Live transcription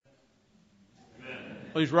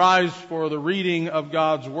Please rise for the reading of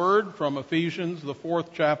God's Word from Ephesians, the 4th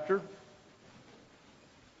chapter.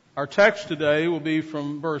 Our text today will be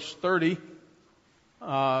from verse 30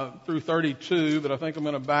 through 32, but I think I'm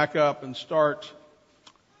going to back up and start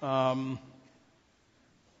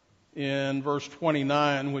in verse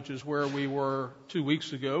 29, which is where we were 2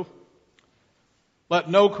 weeks ago. Let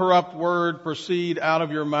no corrupt word proceed out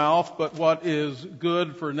of your mouth, but what is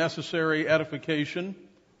good for necessary edification,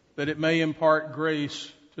 that it may impart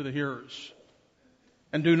grace to the hearers.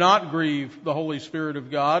 And do not grieve the Holy Spirit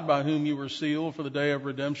of God, by whom you were sealed for the day of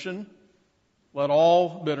redemption. Let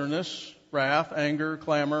all bitterness, wrath, anger,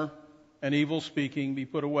 clamor, and evil speaking be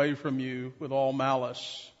put away from you with all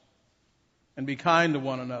malice. And be kind to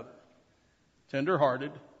one another,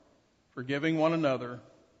 tender-hearted, forgiving one another,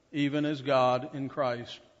 even as God in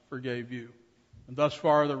Christ forgave you. And thus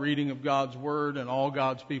far the reading of God's Word, and all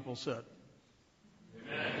God's people said.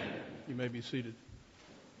 Amen. You may be seated.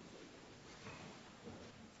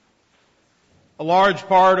 A large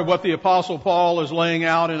part of what the Apostle Paul is laying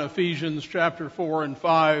out in Ephesians chapter 4 and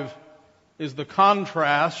 5 is the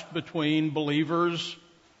contrast between believers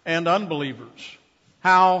and unbelievers.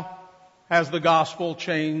 How has the gospel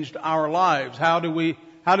changed our lives? How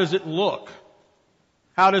does it look?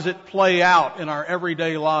 How does it play out in our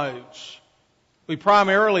everyday lives? We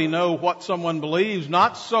primarily know what someone believes,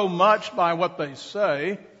 not so much by what they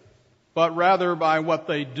say, but rather by what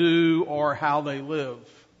they do or how they live.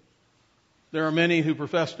 There are many who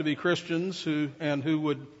profess to be Christians who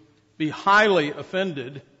would be highly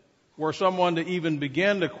offended were someone to even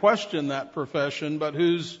begin to question that profession, but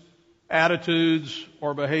whose attitudes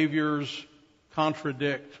or behaviors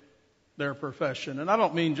contradict their profession. And I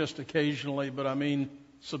don't mean just occasionally, but I mean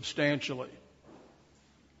substantially.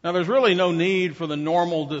 Now, there's really no need for the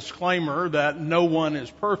normal disclaimer that no one is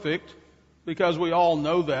perfect, because we all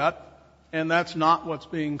know that, and that's not what's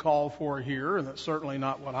being called for here, and that's certainly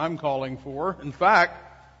not what I'm calling for. In fact,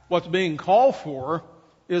 what's being called for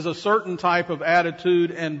is a certain type of attitude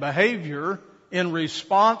and behavior in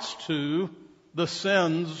response to the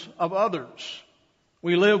sins of others.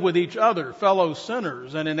 We live with each other, fellow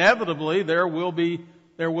sinners, and inevitably there will be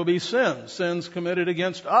sins committed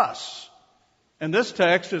against us. And this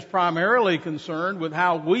text is primarily concerned with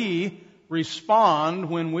how we respond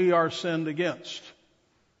when we are sinned against.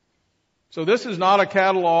 So this is not a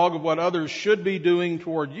catalog of what others should be doing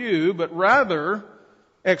toward you, but rather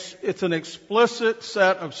it's an explicit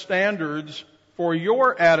set of standards for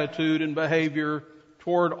your attitude and behavior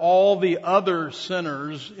toward all the other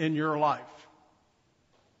sinners in your life.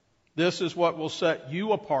 This is what will set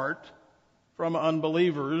you apart from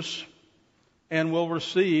unbelievers and will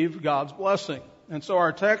receive God's blessing. And so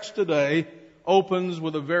our text today opens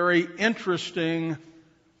with a very interesting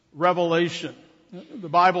revelation. The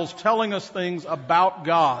Bible's telling us things about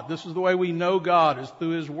God. This is the way we know God, is through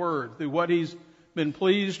His Word, through what He's been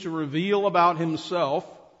pleased to reveal about Himself.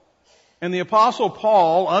 And the Apostle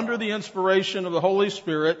Paul, under the inspiration of the Holy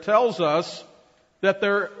Spirit, tells us that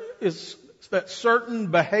that certain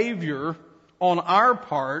behavior on our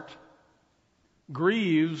part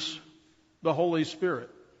grieves the Holy Spirit.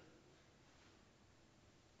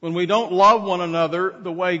 When we don't love one another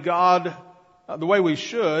the way we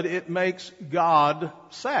should, it makes God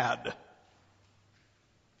sad.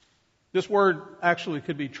 This word actually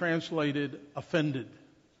could be translated offended.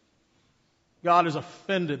 God is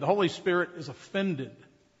offended. The Holy Spirit is offended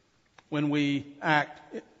when we act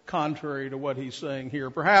contrary to what He's saying here.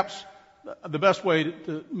 Perhaps the best way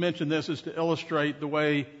to mention this is to illustrate the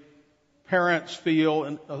way parents feel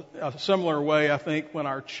in a similar way, I think, when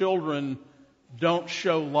our children don't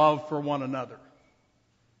show love for one another.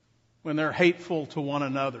 When they're hateful to one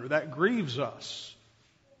another. That grieves us.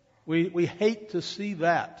 We hate to see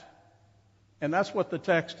that. And that's what the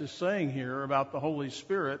text is saying here about the Holy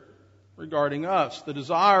Spirit regarding us. The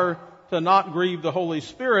desire to not grieve the Holy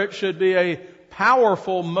Spirit should be a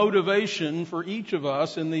powerful motivation for each of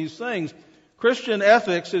us in these things. Christian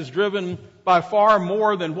ethics is driven by far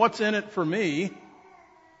more than what's in it for me.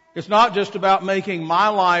 It's not just about making my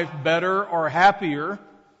life better or happier.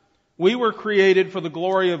 We were created for the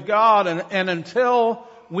glory of God, and until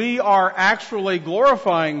we are actually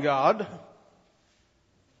glorifying God,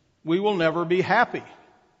 we will never be happy.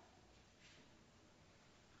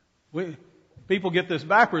 People get this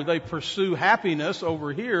backwards. They pursue happiness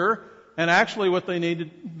over here, and actually what they need to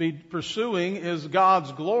be pursuing is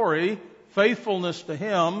God's glory, faithfulness to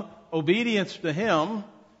Him, obedience to Him,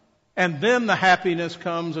 and then the happiness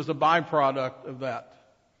comes as a byproduct of that.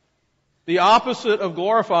 The opposite of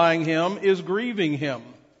glorifying Him is grieving Him.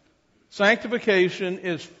 Sanctification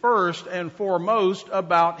is first and foremost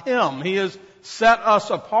about Him. He has set us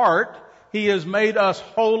apart. He has made us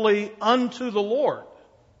holy unto the Lord.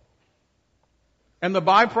 And the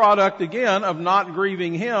byproduct, again, of not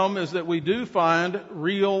grieving Him is that we do find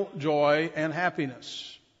real joy and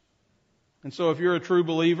happiness. And so if you're a true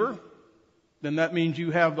believer, then that means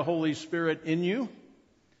you have the Holy Spirit in you.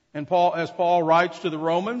 And as Paul writes to the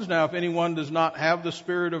Romans, now if anyone does not have the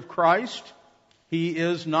Spirit of Christ, he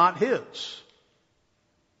is not his.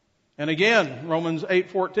 And again, Romans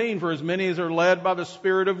 8:14, for as many as are led by the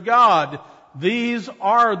Spirit of God, these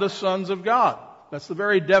are the sons of God. That's the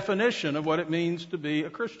very definition of what it means to be a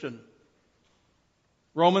Christian.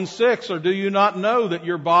 Romans 6, or do you not know that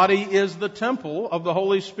your body is the temple of the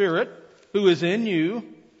Holy Spirit who is in you,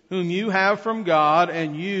 whom you have from God,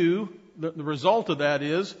 and you, the result of that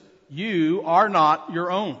is, you are not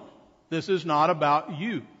your own. This is not about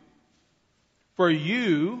you. For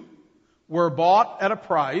you were bought at a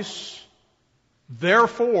price.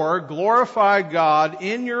 Therefore, glorify God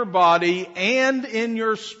in your body and in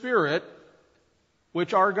your spirit,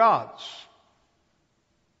 which are God's.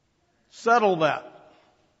 Settle that.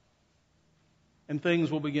 And things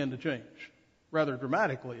will begin to change. Rather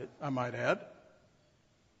dramatically, I might add.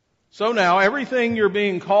 So now, everything you're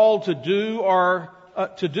being called to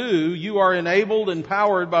do you are enabled and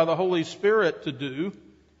empowered by the Holy Spirit to do,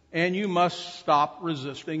 and you must stop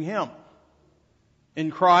resisting Him. In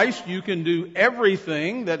Christ, you can do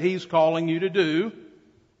everything that He's calling you to do.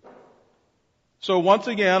 So once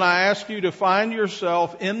again, I ask you to find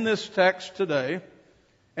yourself in this text today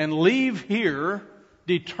and leave here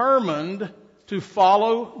determined to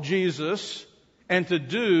follow Jesus and to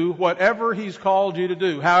do whatever He's called you to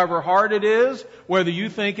do. However hard it is, whether you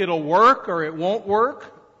think it'll work or it won't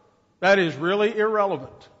work, that is really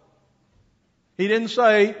irrelevant. He didn't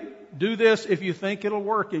say, do this if you think it'll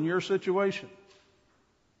work in your situation.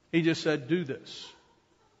 He just said, do this.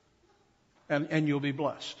 And you'll be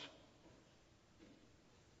blessed.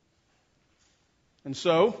 And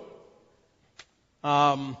so,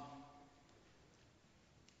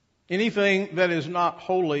 anything that is not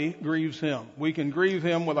holy grieves Him. We can grieve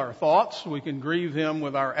Him with our thoughts. We can grieve Him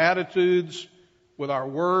with our attitudes, with our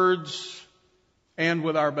words, and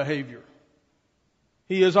with our behavior.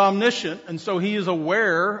 He is omniscient, and so He is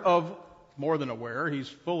aware of, more than aware, He's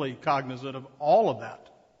fully cognizant of all of that,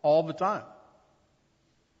 all the time.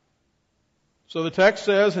 So the text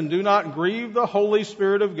says, and do not grieve the Holy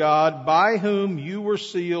Spirit of God, by whom you were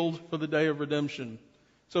sealed for the day of redemption.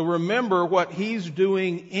 So remember what He's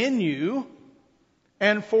doing in you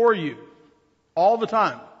and for you all the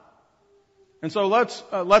time. And so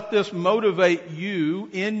let this motivate you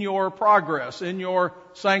in your progress, in your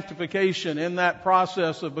sanctification, in that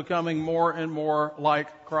process of becoming more and more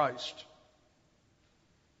like Christ.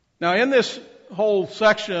 Now in this whole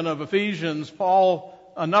section of Ephesians, Paul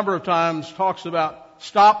a number of times talks about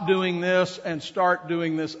stop doing this and start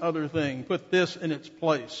doing this other thing. Put this in its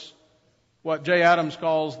place. What Jay Adams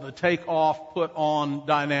calls the take off, put on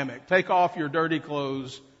dynamic. Take off your dirty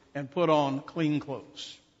clothes and put on clean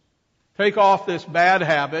clothes. Take off this bad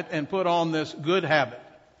habit and put on this good habit.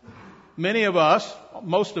 Many of us,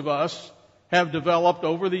 most of us, have developed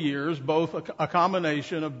over the years both a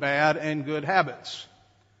combination of bad and good habits.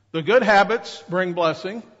 The good habits bring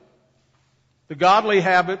blessing. The godly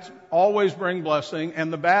habits always bring blessing,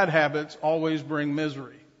 and the bad habits always bring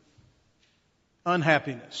misery,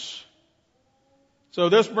 unhappiness. So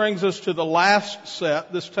this brings us to the last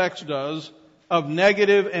set, this text does, of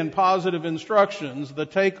negative and positive instructions, the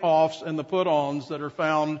take-offs and the put-ons that are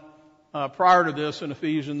found prior to this in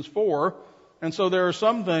Ephesians 4. And so there are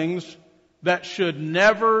some things that should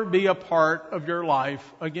never be a part of your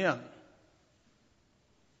life again.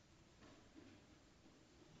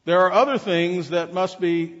 There are other things that must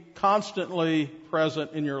be constantly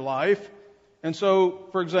present in your life. And so,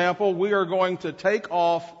 for example, we are going to take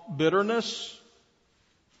off bitterness,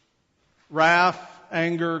 wrath,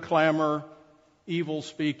 anger, clamor, evil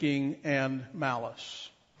speaking, and malice.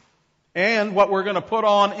 And what we're going to put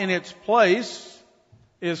on in its place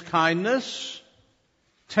is kindness,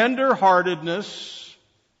 tender-heartedness,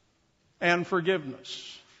 and forgiveness.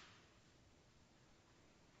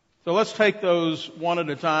 So let's take those one at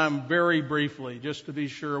a time very briefly, just to be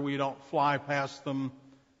sure we don't fly past them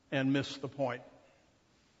and miss the point.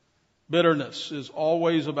 Bitterness is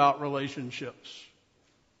always about relationships.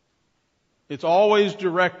 It's always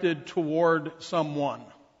directed toward someone.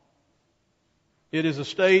 It is a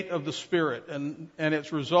state of the spirit, and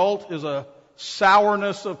its result is a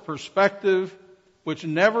sourness of perspective which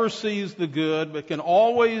never sees the good but can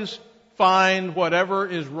always find whatever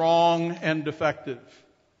is wrong and defective.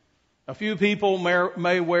 A few people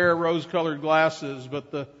may wear rose-colored glasses,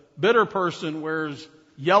 but the bitter person wears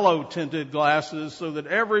yellow-tinted glasses so that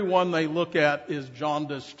everyone they look at is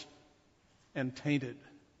jaundiced and tainted.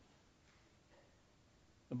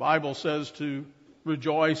 The Bible says to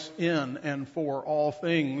rejoice in and for all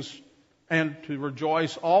things, and to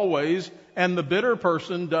rejoice always, and the bitter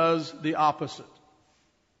person does the opposite.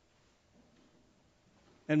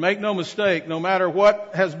 And make no mistake, no matter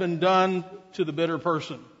what has been done to the bitter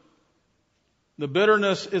person, the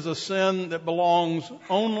bitterness is a sin that belongs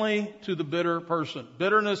only to the bitter person.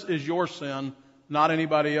 Bitterness is your sin, not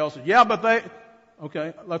anybody else's. Yeah, but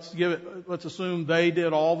let's assume they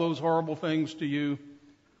did all those horrible things to you.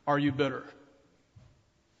 Are you bitter?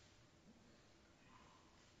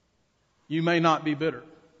 You may not be bitter.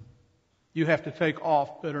 You have to take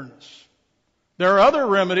off bitterness. There are other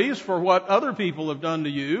remedies for what other people have done to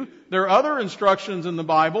you. There are other instructions in the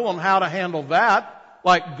Bible on how to handle that,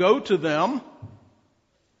 like go to them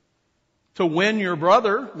to win your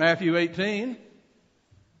brother, Matthew 18.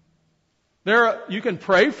 You can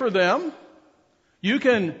pray for them. You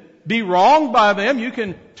can be wronged by them. You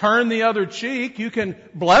can turn the other cheek. You can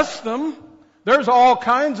bless them. There's all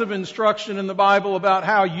kinds of instruction in the Bible about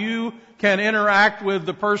how you can interact with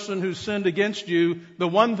the person who sinned against you. The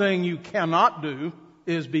one thing you cannot do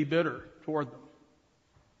is be bitter toward them.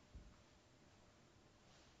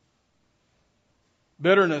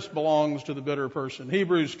 Bitterness belongs to the bitter person.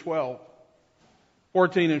 Hebrews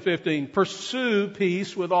 12:14 and 15. Pursue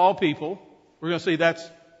peace with all people. We're going to see that's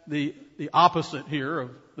the opposite here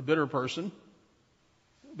of the bitter person.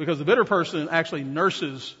 Because the bitter person actually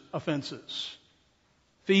nurses offenses,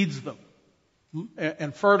 feeds them,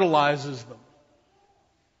 and fertilizes them.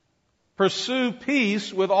 Pursue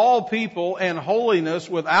peace with all people and holiness,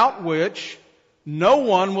 without which no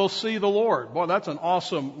one will see the Lord. Boy, that's an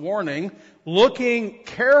awesome warning. Looking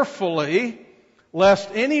carefully, lest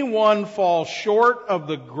anyone fall short of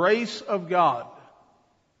the grace of God.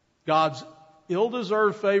 God's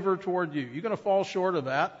ill-deserved favor toward you. You're going to fall short of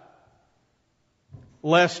that.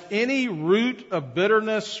 Lest any root of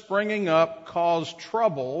bitterness springing up cause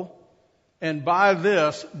trouble, and by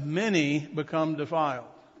this many become defiled.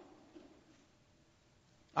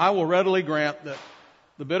 I will readily grant that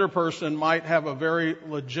the bitter person might have a very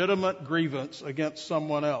legitimate grievance against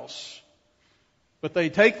someone else. But they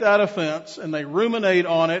take that offense and they ruminate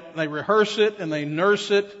on it, and they rehearse it, and they nurse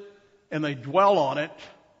it, and they dwell on it.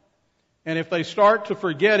 And if they start to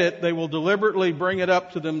forget it, they will deliberately bring it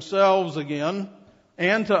up to themselves again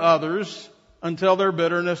and to others until their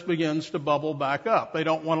bitterness begins to bubble back up. They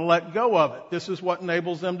don't want to let go of it. This is what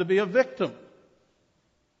enables them to be a victim.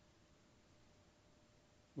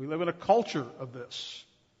 We live in a culture of this.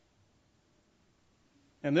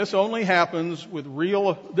 And this not only happens with real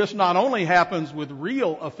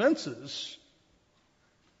offenses,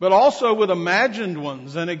 but also with imagined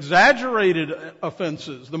ones and exaggerated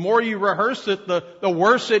offenses. The more you rehearse it, the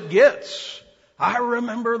worse it gets. I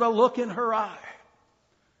remember the look in her eye.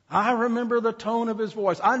 I remember the tone of his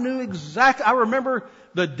voice. I remember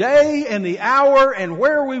the day and the hour and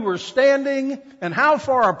where we were standing and how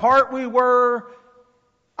far apart we were.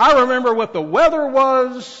 I remember what the weather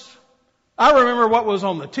was. I remember what was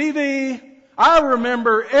on the TV. I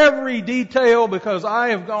remember every detail because I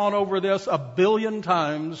have gone over this 1 billion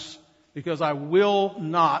times because I will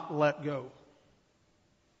not let go.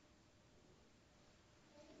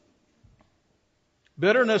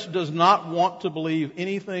 Bitterness does not want to believe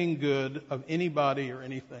anything good of anybody or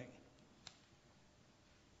anything.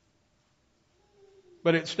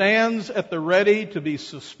 But it stands at the ready to be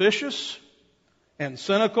suspicious and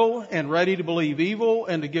cynical and ready to believe evil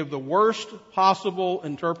and to give the worst possible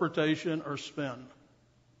interpretation or spin.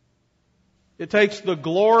 It takes the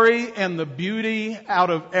glory and the beauty out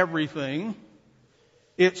of everything.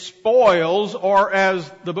 It spoils, or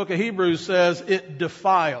as the book of Hebrews says, it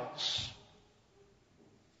defiles.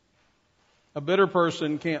 A bitter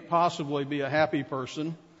person can't possibly be a happy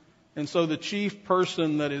person. And so the chief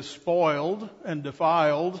person that is spoiled and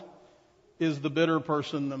defiled is the bitter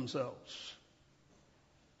person themselves.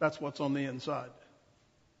 That's what's on the inside.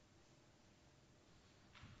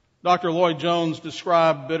 Dr. Lloyd Jones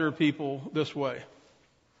described bitter people this way.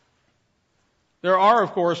 There are,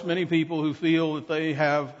 of course, many people who feel that they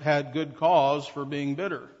have had good cause for being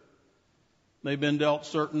bitter. They've been dealt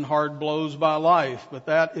certain hard blows by life, but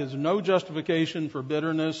that is no justification for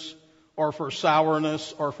bitterness or for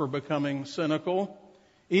sourness or for becoming cynical.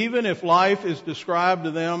 Even if life is described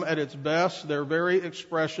to them at its best, their very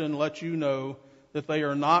expression lets you know that they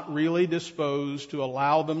are not really disposed to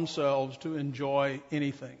allow themselves to enjoy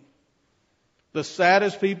anything. The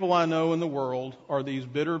saddest people I know in the world are these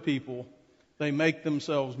bitter people. They make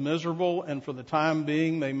themselves miserable, and for the time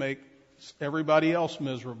being, they make everybody else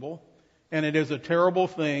miserable. And it is a terrible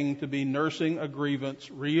thing to be nursing a grievance,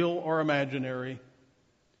 real or imaginary.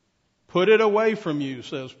 Put it away from you,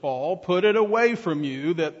 says Paul. Put it away from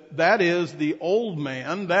you. That is the old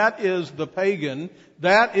man. That is the pagan.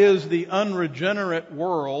 That is the unregenerate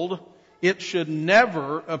world. It should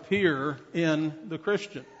never appear in the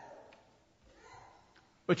Christian.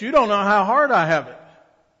 But you don't know how hard I have it.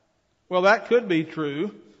 Well, that could be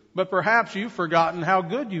true, but perhaps you've forgotten how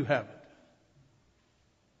good you have it.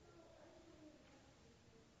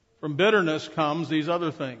 From bitterness comes these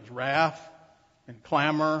other things: wrath and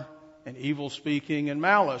clamor and evil speaking and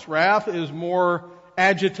malice. Wrath is more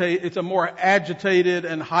agitated. It's a more agitated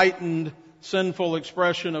and heightened sinful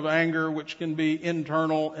expression of anger, which can be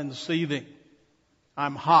internal and seething.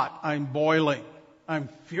 I'm hot. I'm boiling. I'm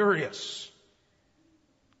furious.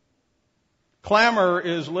 Clamor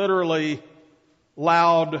is literally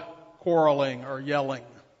loud quarreling or yelling.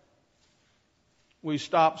 We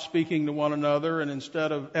stop speaking to one another, and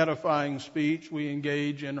instead of edifying speech, we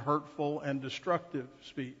engage in hurtful and destructive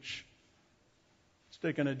speech,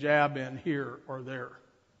 sticking a jab in here or there.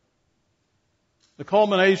 The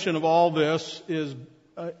culmination of all this is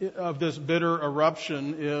of this bitter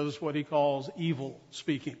eruption is what he calls evil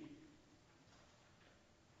speaking.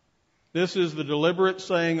 This is the deliberate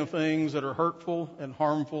saying of things that are hurtful and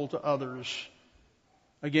harmful to others.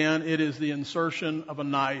 Again, it is the insertion of a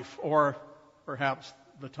knife or perhaps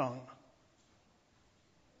the tongue.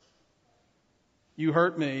 You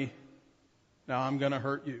hurt me, now I'm going to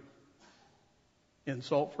hurt you.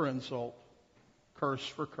 Insult for insult, curse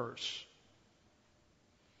for curse.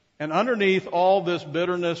 And underneath all this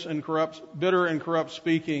bitterness and bitter and corrupt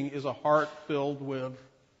speaking is a heart filled with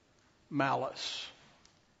malice.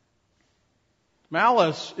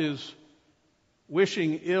 Malice is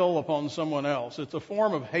wishing ill upon someone else. It's a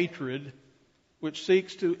form of hatred which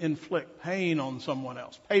seeks to inflict pain on someone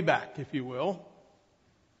else. Payback, if you will.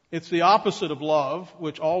 It's the opposite of love,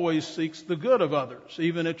 which always seeks the good of others,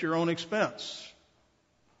 even at your own expense.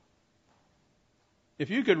 If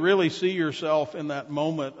you could really see yourself in that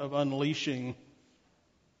moment of unleashing,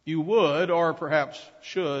 you would, or perhaps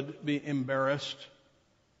should, be embarrassed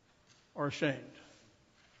or ashamed.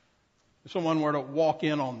 If someone were to walk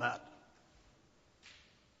in on that.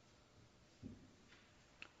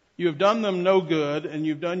 You have done them no good, and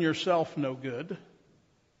you've done yourself no good,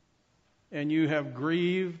 and you have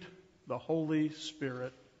grieved the Holy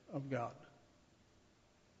Spirit of God.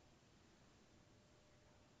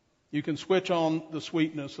 You can switch on the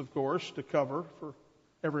sweetness, of course, to cover for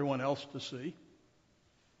everyone else to see.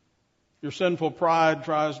 Your sinful pride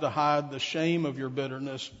tries to hide the shame of your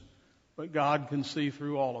bitterness, but God can see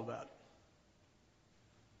through all of that.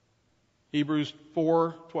 Hebrews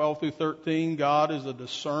 4:12-13, God is a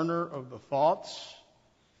discerner of the thoughts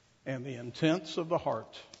and the intents of the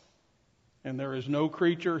heart. And there is no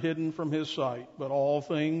creature hidden from his sight, but all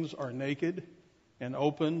things are naked and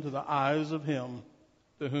open to the eyes of him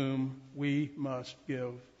to whom we must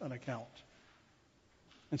give an account.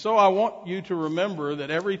 And so I want you to remember that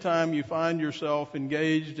every time you find yourself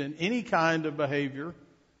engaged in any kind of behavior,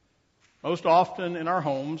 most often in our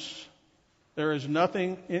homes, there is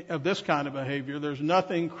nothing of this kind of behavior. There's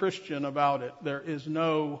nothing Christian about it. There is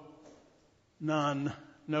no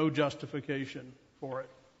justification for it.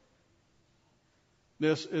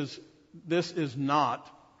 This is not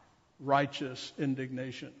righteous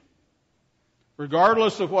indignation.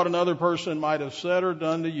 Regardless of what another person might have said or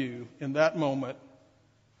done to you in that moment,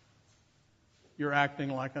 you're acting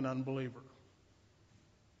like an unbeliever.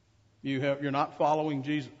 You're not following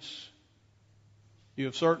Jesus. You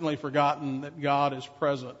have certainly forgotten that God is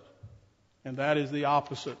present, and that is the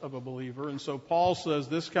opposite of a believer. And so Paul says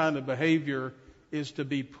this kind of behavior is to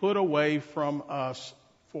be put away from us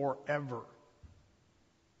forever,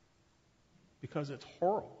 because it's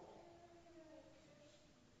horrible.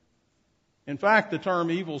 In fact, the term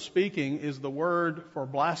evil speaking is the word for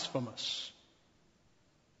blasphemous.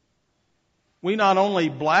 We not only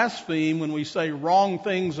blaspheme when we say wrong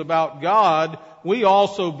things about God, we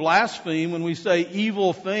also blaspheme when we say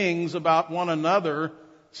evil things about one another,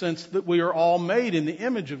 since that we are all made in the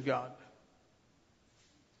image of God.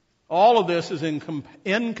 All of this is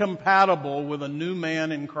incompatible with a new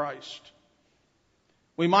man in Christ.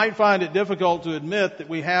 We might find it difficult to admit that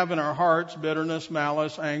we have in our hearts bitterness,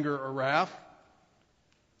 malice, anger, or wrath,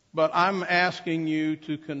 but I'm asking you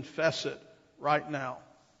to confess it right now.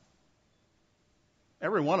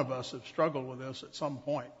 Every one of us have struggled with this at some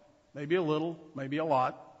point. Maybe a little, maybe a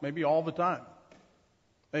lot, maybe all the time,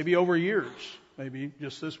 maybe over years. maybe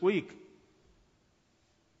just this week.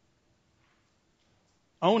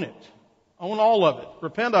 Own it. Own all of it.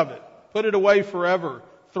 Repent of it. Put it away forever.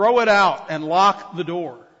 Throw it out and lock the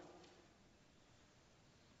door.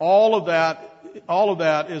 All of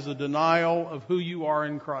that is a denial of who you are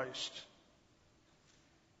in Christ.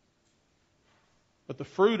 But the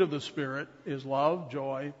fruit of the Spirit is love,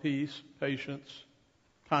 joy, peace, patience,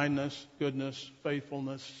 kindness, goodness,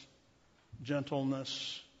 faithfulness,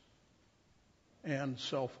 gentleness, and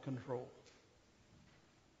self-control.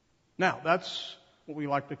 Now, that's what we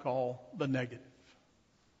like to call the negative.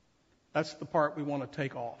 That's the part we want to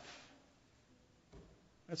take off.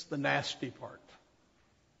 That's the nasty part.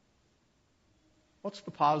 What's the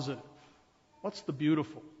positive? What's the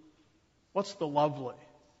beautiful? What's the lovely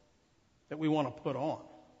that we want to put on?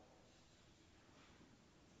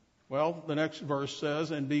 Well, the next verse says,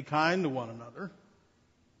 and be kind to one another,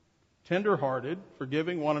 tender-hearted,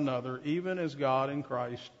 forgiving one another, even as God in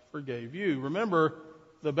Christ forgave you. Remember,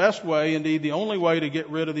 the best way, indeed the only way to get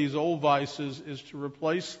rid of these old vices is to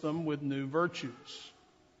replace them with new virtues.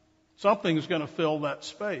 Something's going to fill that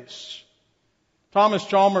space. Thomas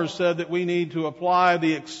Chalmers said that we need to apply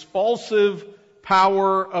the expulsive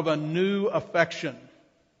power of a new affection.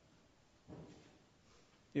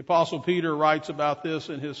 The Apostle Peter writes about this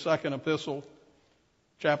in his second epistle,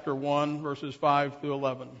 chapter 1, verses 5 through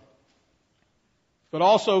 11. But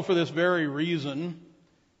also for this very reason,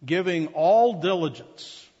 giving all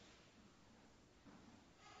diligence.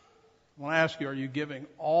 I want to ask you, are you giving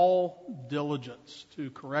all diligence to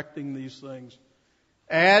correcting these things?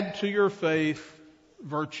 Add to your faith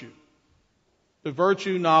virtue. To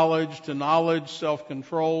virtue, knowledge. To knowledge,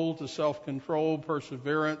 self-control. To self-control,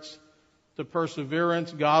 perseverance. To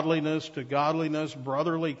perseverance, godliness. To godliness,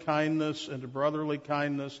 brotherly kindness. And to brotherly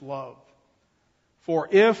kindness, love. For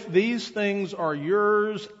if these things are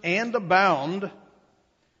yours and abound,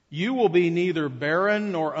 you will be neither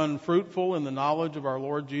barren nor unfruitful in the knowledge of our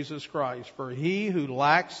Lord Jesus Christ. For he who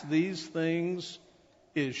lacks these things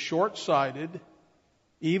is short-sighted,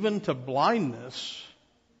 even to blindness,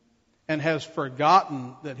 and has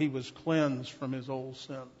forgotten that he was cleansed from his old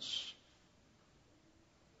sins.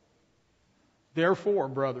 Therefore,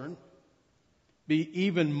 brethren, be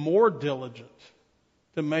even more diligent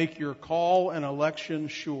to make your call and election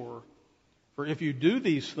sure. For if you do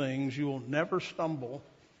these things, you will never stumble.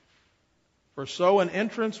 For so an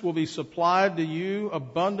entrance will be supplied to you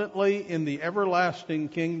abundantly in the everlasting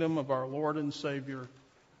kingdom of our Lord and Savior,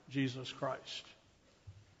 Jesus Christ.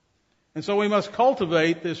 And so we must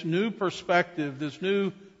cultivate this new perspective, this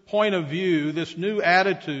new point of view, this new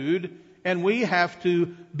attitude, and we have to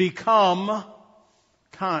become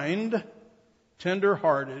kind,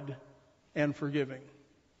 tender-hearted, and forgiving.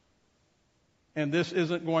 And this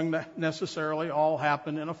isn't going to necessarily all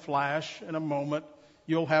happen in a flash, in a moment.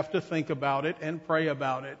 You'll have to think about it and pray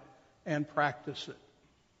about it and practice it.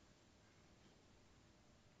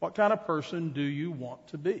 What kind of person do you want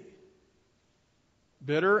to be?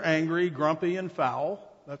 Bitter, angry, grumpy, and foul.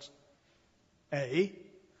 That's A.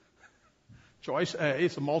 Choice A.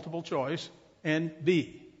 It's a multiple choice. And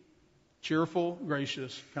B. Cheerful,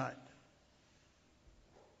 gracious, kind.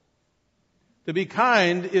 To be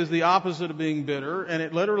kind is the opposite of being bitter, and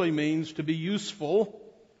it literally means to be useful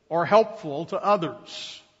or helpful to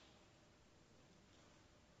others.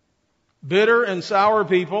 Bitter and sour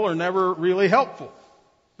people are never really helpful.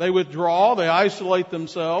 They withdraw, they isolate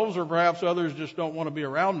themselves, or perhaps others just don't want to be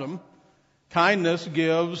around them. Kindness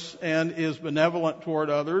gives and is benevolent toward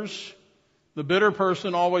others. The bitter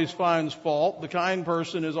person always finds fault. The kind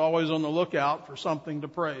person is always on the lookout for something to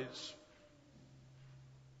praise.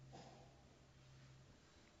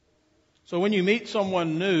 So when you meet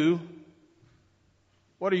someone new,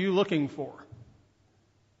 what are you looking for?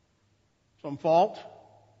 Some fault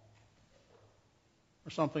or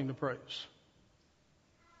something to praise?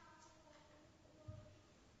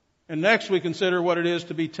 And next we consider what it is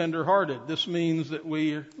to be tender-hearted. This means that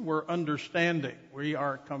we're understanding. We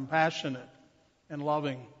are compassionate and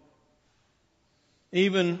loving.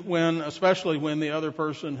 Even when, especially when the other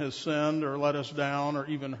person has sinned or let us down or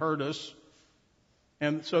even hurt us.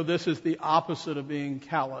 And so this is the opposite of being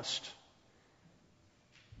calloused.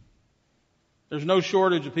 There's no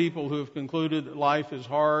shortage of people who have concluded that life is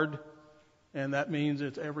hard, and that means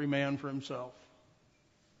it's every man for himself.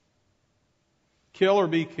 Kill or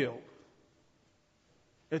be killed.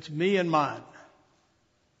 It's me and mine.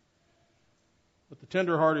 But the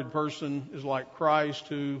tender-hearted person is like Christ,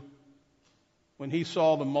 who, when he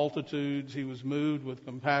saw the multitudes, he was moved with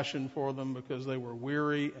compassion for them because they were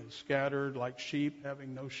weary and scattered like sheep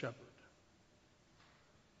having no shepherd.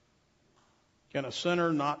 Can a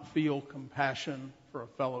sinner not feel compassion for a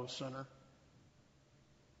fellow sinner?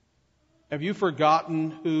 Have you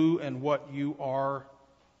forgotten who and what you are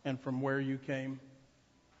and from where you came?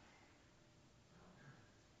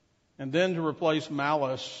 And then to replace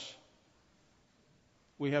malice,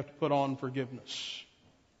 we have to put on forgiveness.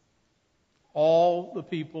 All the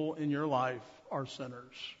people in your life are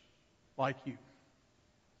sinners, like you.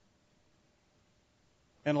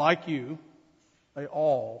 And like you, they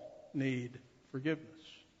all need forgiveness.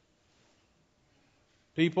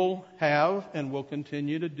 People have and will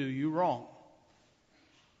continue to do you wrong.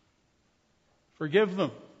 Forgive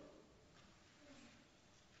them.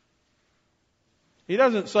 He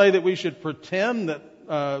doesn't say that we should pretend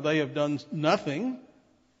that they have done nothing.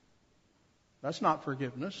 That's not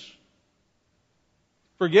forgiveness.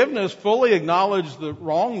 Forgiveness fully acknowledges the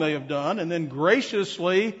wrong they have done and then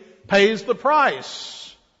graciously pays the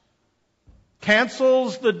price.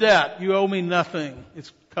 Cancels the debt. You owe me nothing.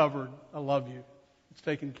 It's covered. I love you. It's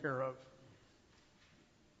taken care of.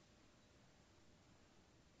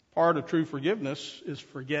 Part of true forgiveness is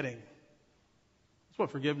forgetting. That's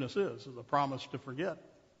what forgiveness is a promise to forget.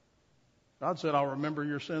 God said, I'll remember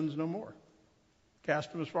your sins no more.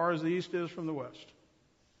 Cast them as far as the east is from the west.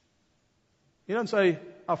 He doesn't say,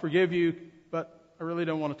 I'll forgive you, but I really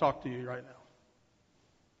don't want to talk to you right now.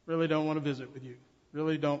 Really don't want to visit with you.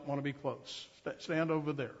 Really don't want to be close. Stand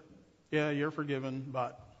over there. Yeah, you're forgiven,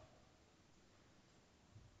 but.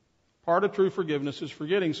 Part of true forgiveness is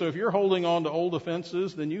forgetting. So if you're holding on to old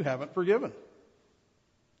offenses, then you haven't forgiven.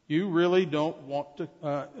 You really don't want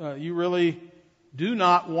to, you really do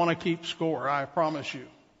not want to keep score, I promise you.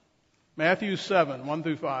 Matthew 7,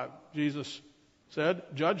 1-5, Jesus said,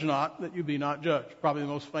 judge not that you be not judged. Probably the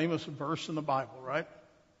most famous verse in the Bible, right?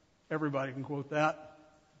 Everybody can quote that.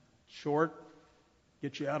 Short.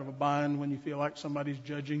 Get you out of a bind when you feel like somebody's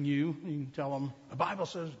judging you. You can tell them, the Bible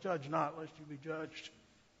says judge not lest you be judged.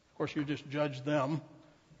 Of course, you just judge them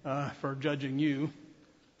for judging you.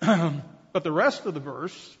 But the rest of the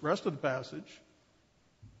verse, rest of the passage,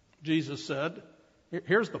 Jesus said,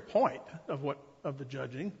 here's the point of the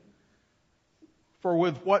judging. For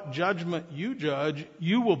with what judgment you judge,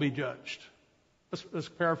 you will be judged. Let's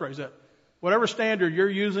paraphrase that. Whatever standard you're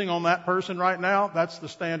using on that person right now, that's the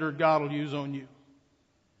standard God will use on you.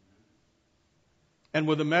 And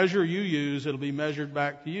with the measure you use, it'll be measured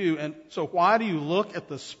back to you. And so why do you look at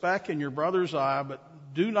the speck in your brother's eye, but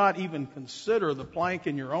do not even consider the plank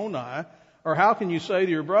in your own eye? Or how can you say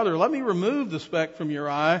to your brother, let me remove the speck from your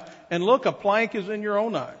eye, and look, a plank is in your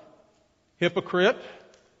own eye? Hypocrite.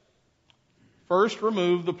 First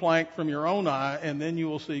remove the plank from your own eye, and then you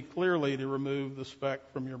will see clearly to remove the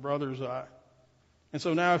speck from your brother's eye. And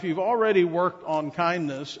so now if you've already worked on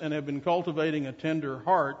kindness and have been cultivating a tender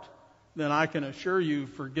heart, then I can assure you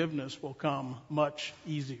forgiveness will come much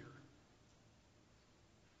easier.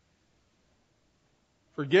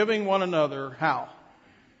 Forgiving one another, how?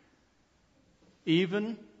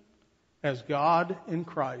 Even as God in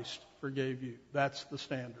Christ forgave you. That's the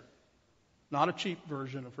standard. Not a cheap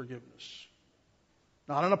version of forgiveness.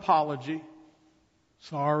 Not an apology.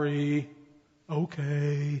 Sorry.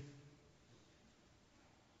 Okay.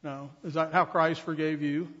 No. Is that how Christ forgave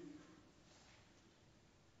you?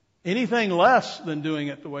 Anything less than doing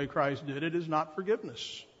it the way Christ did it is not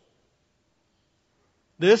forgiveness.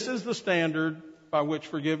 This is the standard by which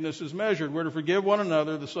forgiveness is measured. We're to forgive one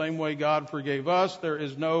another the same way God forgave us. There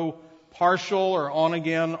is no partial or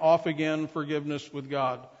on-again, off-again forgiveness with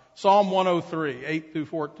God. Psalm 103,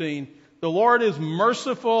 8-14. The Lord is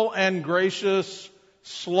merciful and gracious,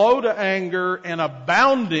 slow to anger, and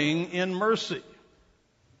abounding in mercy.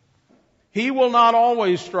 He will not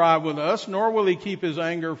always strive with us, nor will He keep His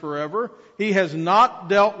anger forever. He has not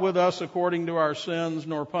dealt with us according to our sins,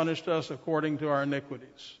 nor punished us according to our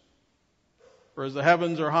iniquities. For as the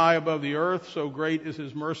heavens are high above the earth, so great is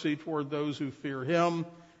His mercy toward those who fear Him.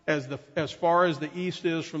 As far as the east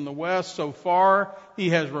is from the west, so far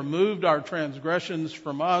He has removed our transgressions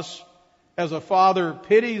from us. As a father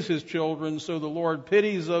pities his children, so the Lord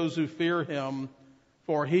pities those who fear Him.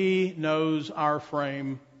 For He knows our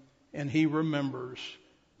frame, and He remembers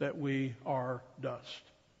that we are dust.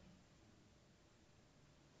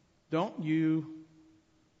 Don't you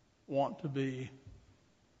want to be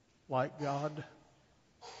like God?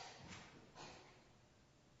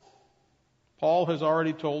 Paul has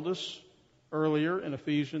already told us earlier in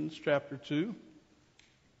Ephesians chapter 2,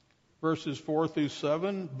 verses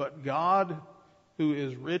 4-7, but God, who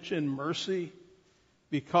is rich in mercy,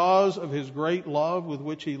 because of His great love with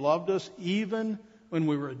which He loved us, even when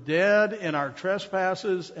we were dead in our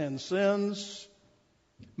trespasses and sins,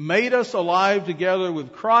 made us alive together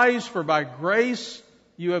with Christ, for by grace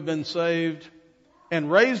you have been saved,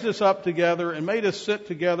 and raised us up together and made us sit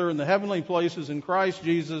together in the heavenly places in Christ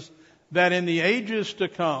Jesus, that in the ages to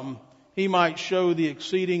come he might show the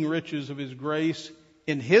exceeding riches of his grace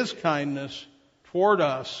in his kindness toward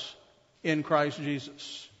us in Christ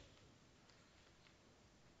Jesus.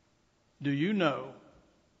 Do you know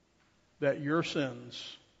that your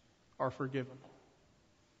sins are forgiven?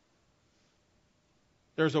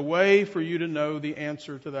 There's a way for you to know the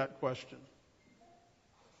answer to that question.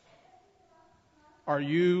 Are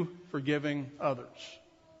you forgiving others?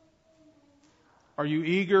 Are you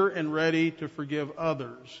eager and ready to forgive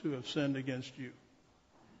others who have sinned against you?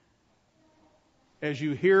 As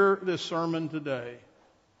you hear this sermon today,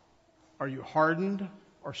 are you hardened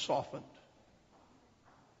or softened?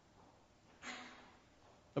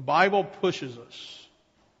 The Bible pushes us.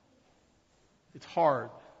 It's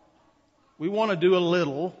hard. We want to do a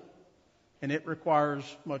little, and it requires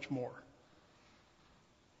much more.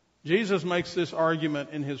 Jesus makes this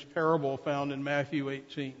argument in his parable found in Matthew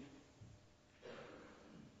 18.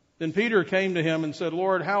 Then Peter came to him and said,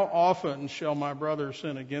 Lord, how often shall my brother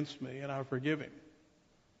sin against me and I forgive him?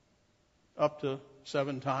 Up to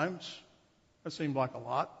 7 times? That seemed like a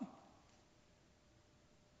lot.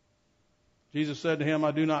 Jesus said to him,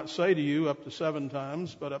 I do not say to you up to 7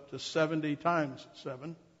 times, but up to 70 times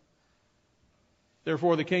 7.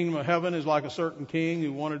 Therefore the kingdom of heaven is like a certain king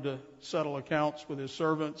who wanted to settle accounts with his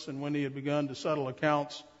servants, and when he had begun to settle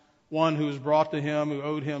accounts, one who was brought to him who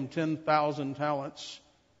owed him 10,000 talents.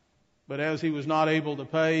 But as he was not able to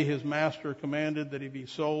pay, his master commanded that he be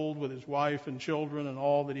sold with his wife and children and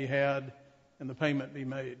all that he had, and the payment be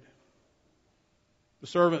made. The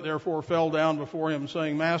servant therefore fell down before him,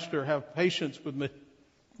 saying, Master, have patience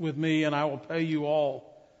with me, and I will pay you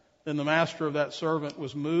all. Then the master of that servant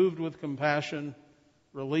was moved with compassion,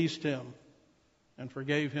 released him, and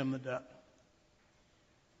forgave him the debt.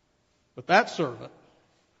 But that servant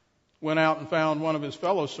went out and found one of his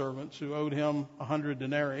fellow servants who owed him 100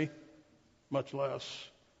 denarii, much less.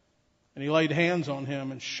 And he laid hands on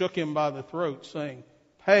him and shook him by the throat, saying,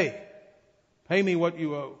 Pay me what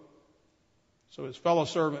you owe. So his fellow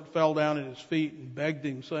servant fell down at his feet and begged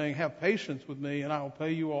him, saying, Have patience with me, and I will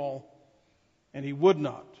pay you all. And he would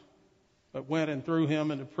not, but went and threw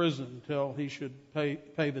him into prison till he should pay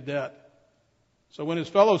the debt. So when his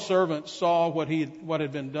fellow servants saw what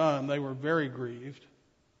had been done, they were very grieved,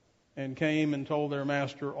 and came and told their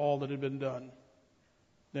master all that had been done.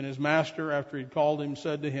 Then his master, after he'd called him,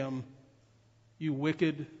 said to him, You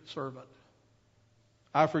wicked servant,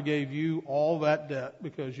 I forgave you all that debt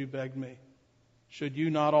because you begged me. Should you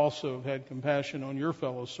not also have had compassion on your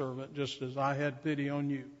fellow servant, just as I had pity on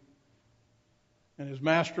you? And his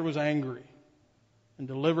master was angry and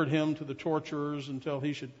delivered him to the torturers until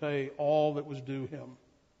he should pay all that was due him.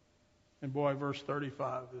 And boy, verse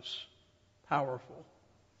 35 is powerful.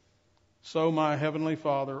 So my heavenly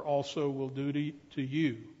Father also will do to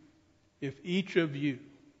you if each of you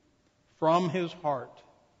from his heart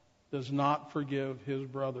does not forgive his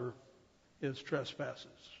brother his trespasses.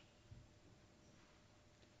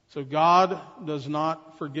 So God does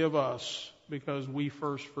not forgive us because we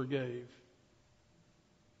first forgave.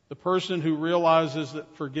 The person who realizes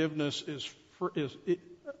that forgiveness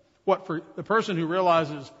the person who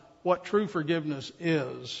realizes what true forgiveness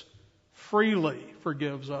is freely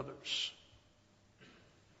forgives others.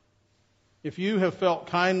 If you have felt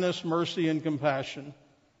kindness, mercy, and compassion,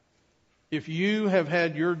 if you have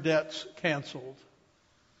had your debts canceled,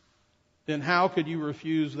 then how could you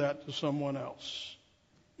refuse that to someone else?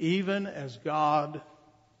 Even as God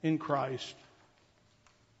in Christ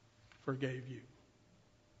forgave you.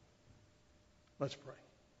 Let's pray.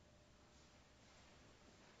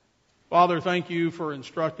 Father, thank you for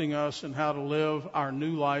instructing us in how to live our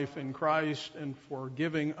new life in Christ and for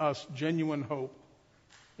giving us genuine hope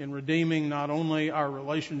in redeeming not only our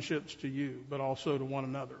relationships to you, but also to one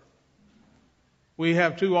another. We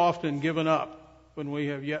have too often given up when we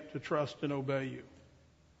have yet to trust and obey you.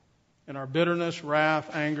 In our bitterness,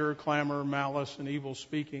 wrath, anger, clamor, malice, and evil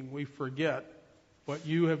speaking, we forget what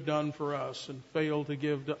you have done for us and fail to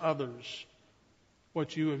give to others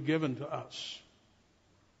what you have given to us.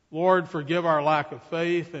 Lord, forgive our lack of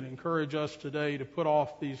faith and encourage us today to put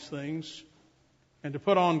off these things and to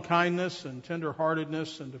put on kindness and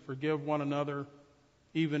tenderheartedness and to forgive one another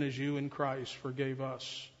even as you in Christ forgave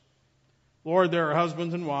us. Lord, there are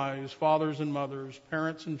husbands and wives, fathers and mothers,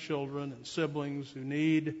 parents and children and siblings who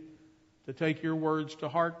need to take your words to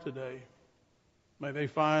heart today. May they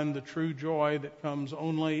find the true joy that comes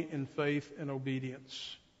only in faith and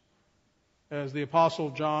obedience. As the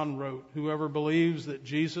Apostle John wrote, "Whoever believes that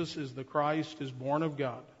Jesus is the Christ is born of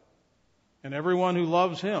God. And everyone who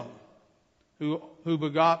loves him, who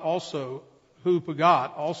begot also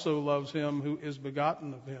loves him who is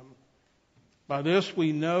begotten of him. By this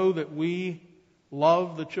we know that we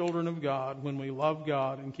love the children of God when we love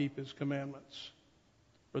God and keep his commandments.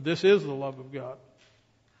 For this is the love of God,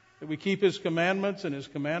 that we keep his commandments, and his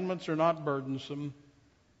commandments are not burdensome.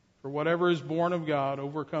 For whatever is born of God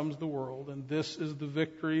overcomes the world, and this is the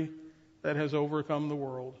victory that has overcome the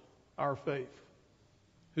world, our faith.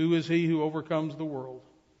 Who is he who overcomes the world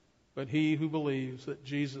but he who believes that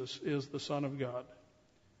Jesus is the Son of God?"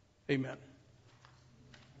 Amen.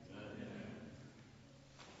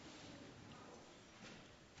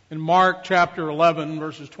 In Mark chapter 11,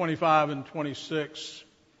 verses 25 and 26,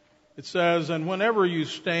 it says, "And whenever you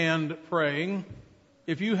stand praying,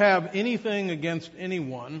 if you have anything against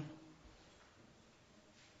anyone,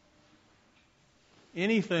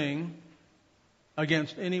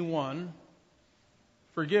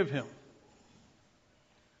 forgive him,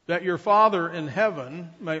 that your Father in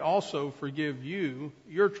heaven may also forgive you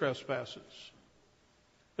your trespasses.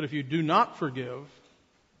 But if you do not forgive,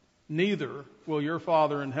 neither will your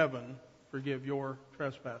Father in heaven forgive your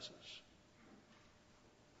trespasses."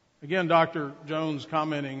 Again, Dr. Jones,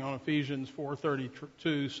 commenting on Ephesians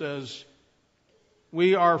 4:32, says,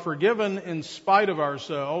 "We are forgiven in spite of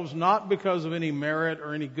ourselves, not because of any merit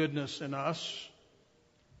or any goodness in us.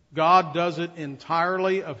 God does it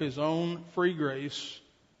entirely of his own free grace.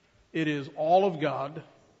 It is all of God.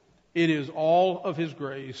 It is all of his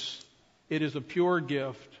grace. It is a pure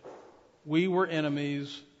gift. We were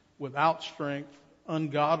enemies, without strength,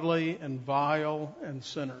 ungodly and vile and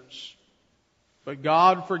sinners. But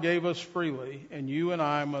God forgave us freely, and you and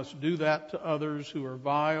I must do that to others who are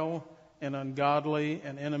vile and ungodly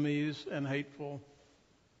and enemies and hateful.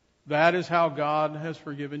 That is how God has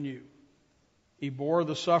forgiven you. He bore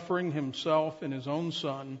the suffering himself in his own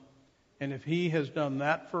Son, and if he has done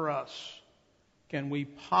that for us, can we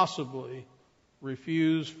possibly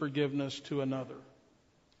refuse forgiveness to another?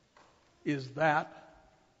 Is that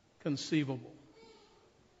conceivable?"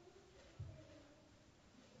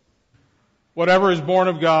 Whatever is born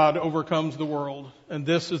of God overcomes the world, and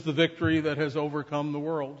this is the victory that has overcome the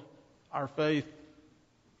world, our faith.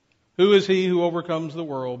 Who is he who overcomes the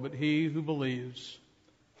world but he who believes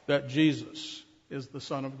that Jesus is the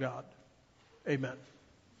Son of God? Amen.